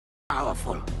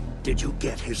powerful. Did you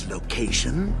get his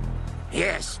location?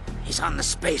 Yes, he's on the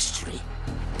space tree.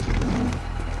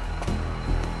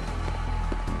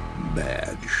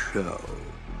 Bad show.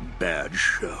 Bad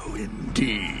show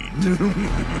indeed.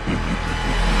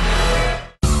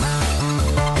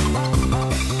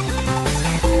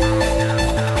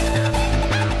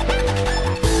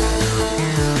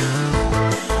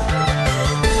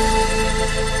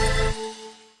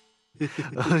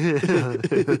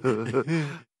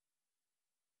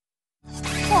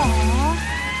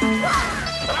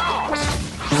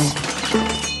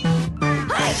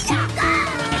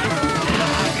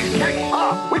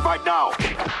 We fight now!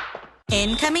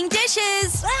 Incoming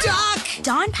dishes! Doc!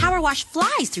 Dawn Power Wash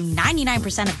flies through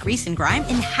 99% of grease and grime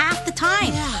in half the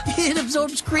time. Yeah, it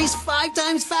absorbs grease 5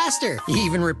 times faster.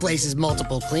 Even replaces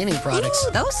multiple cleaning products.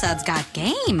 Ooh, those suds got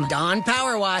game. Dawn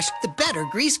Power Wash, the better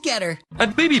grease getter.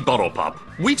 At Baby Bottle Pop,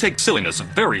 we take silliness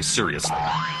very seriously.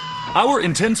 Our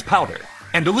intense powder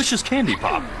and delicious candy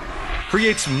pop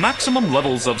creates maximum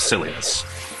levels of silliness.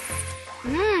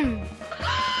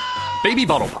 Baby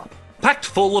Bottle Pop, packed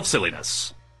full of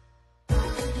silliness.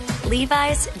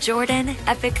 Levi's, Jordan,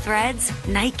 Epic Threads,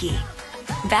 Nike.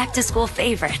 Back to school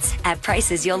favorites at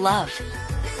prices you'll love.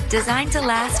 Designed to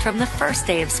last from the first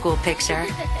day of school picture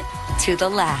to the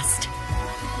last.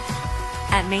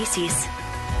 At Macy's.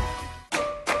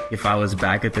 If I was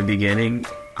back at the beginning,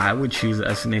 I would choose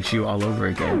SNHU all over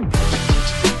again.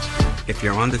 If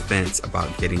you're on the fence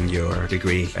about getting your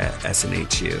degree at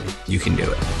SNHU, you can do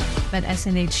it. At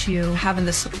SNHU, having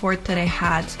the support that I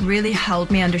had really helped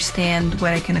me understand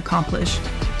what I can accomplish.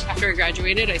 After I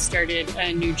graduated, I started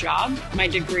a new job. My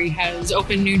degree has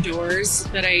opened new doors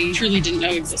that I truly didn't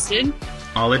know existed.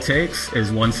 All it takes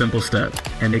is one simple step,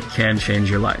 and it can change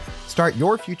your life. Start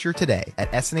your future today at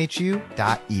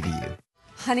snhu.edu.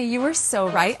 Honey, you were so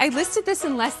right. I listed this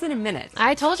in less than a minute.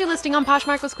 I told you listing on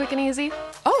Poshmark was quick and easy.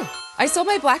 Oh, I sold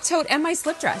my black tote and my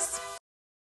slip dress.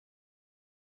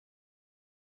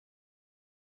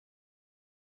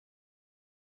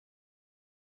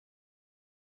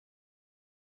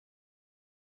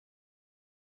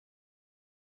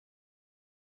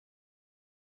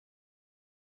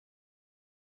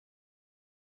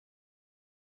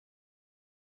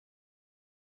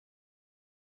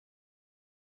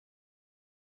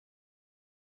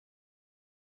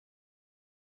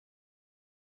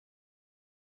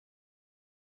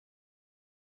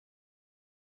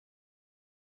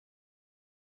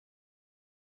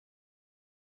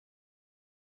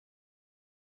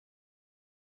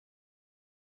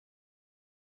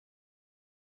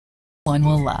 One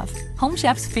will love. Home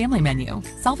Chef's Family Menu.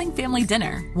 Solving family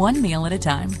dinner, one meal at a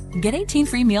time. Get 18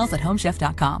 free meals at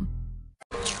homechef.com.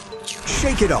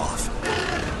 Shake it off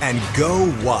and go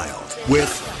wild with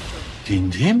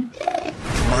Tintin,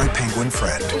 My Penguin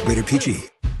Friend. Rated PG.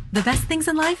 The best things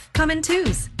in life come in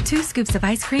twos. 2 scoops of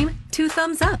ice cream, 2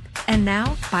 thumbs up. And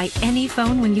now, buy any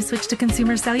phone when you switch to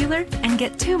Consumer Cellular and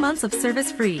get 2 months of service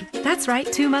free. That's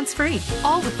right, 2 months free.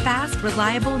 All with fast,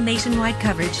 reliable, nationwide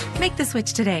coverage. Make the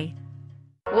switch today.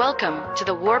 Welcome to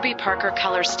the Warby Parker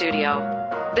Color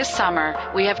Studio. This summer,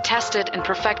 we have tested and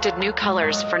perfected new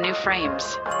colors for new frames.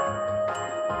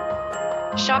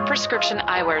 Shop prescription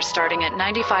eyewear starting at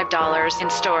 $95 in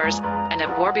stores and at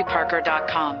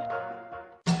warbyparker.com.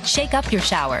 Shake up your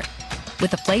shower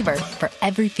with a flavor for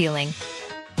every feeling.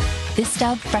 This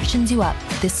Dove freshens you up.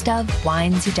 This Dove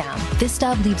winds you down. This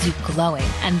Dove leaves you glowing.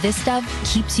 And this Dove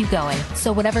keeps you going.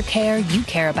 So whatever care you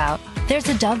care about, there's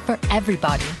a Dove for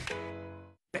everybody.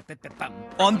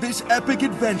 On this epic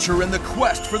adventure in the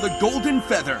quest for the Golden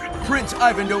Feather, Prince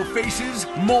Ivanhoe faces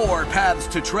more paths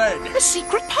to tread. A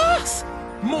secret path!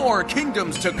 More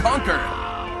kingdoms to conquer.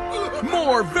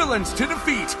 More villains to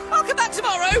defeat. I'll come back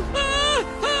tomorrow!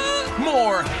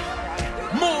 More!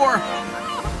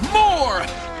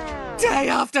 Day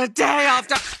after day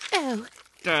after...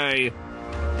 Day.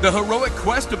 The heroic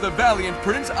quest of the valiant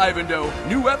Prince Ivanhoe.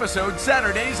 New episode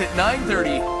Saturdays at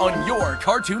 9:30 on your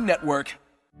Cartoon Network.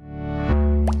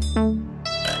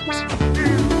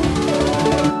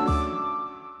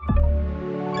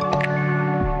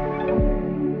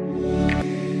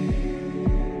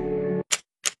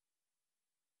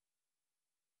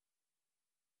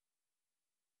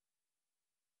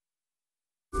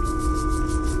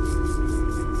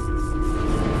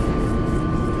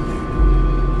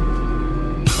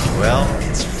 Well,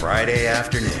 it's Friday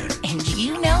afternoon. And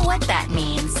you know what that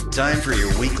means. Time for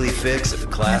your weekly fix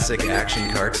of classic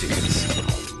action cartoons.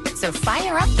 So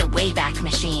fire up the Wayback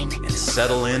Machine. And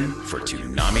settle in for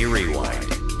Toonami Rewind.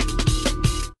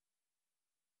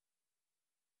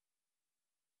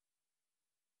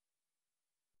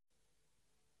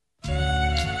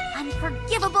 I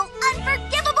Unforgivable,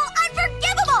 unforgivable,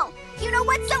 unforgivable! You know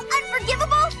what's so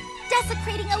unforgivable?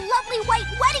 Desecrating a lovely white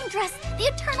wedding dress, the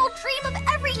eternal dream of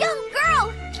every young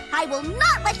girl! I will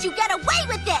not let you get away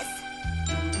with this!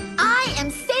 I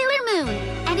am Sailor Moon,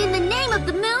 and in the name of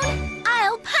the moon,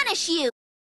 I'll punish you!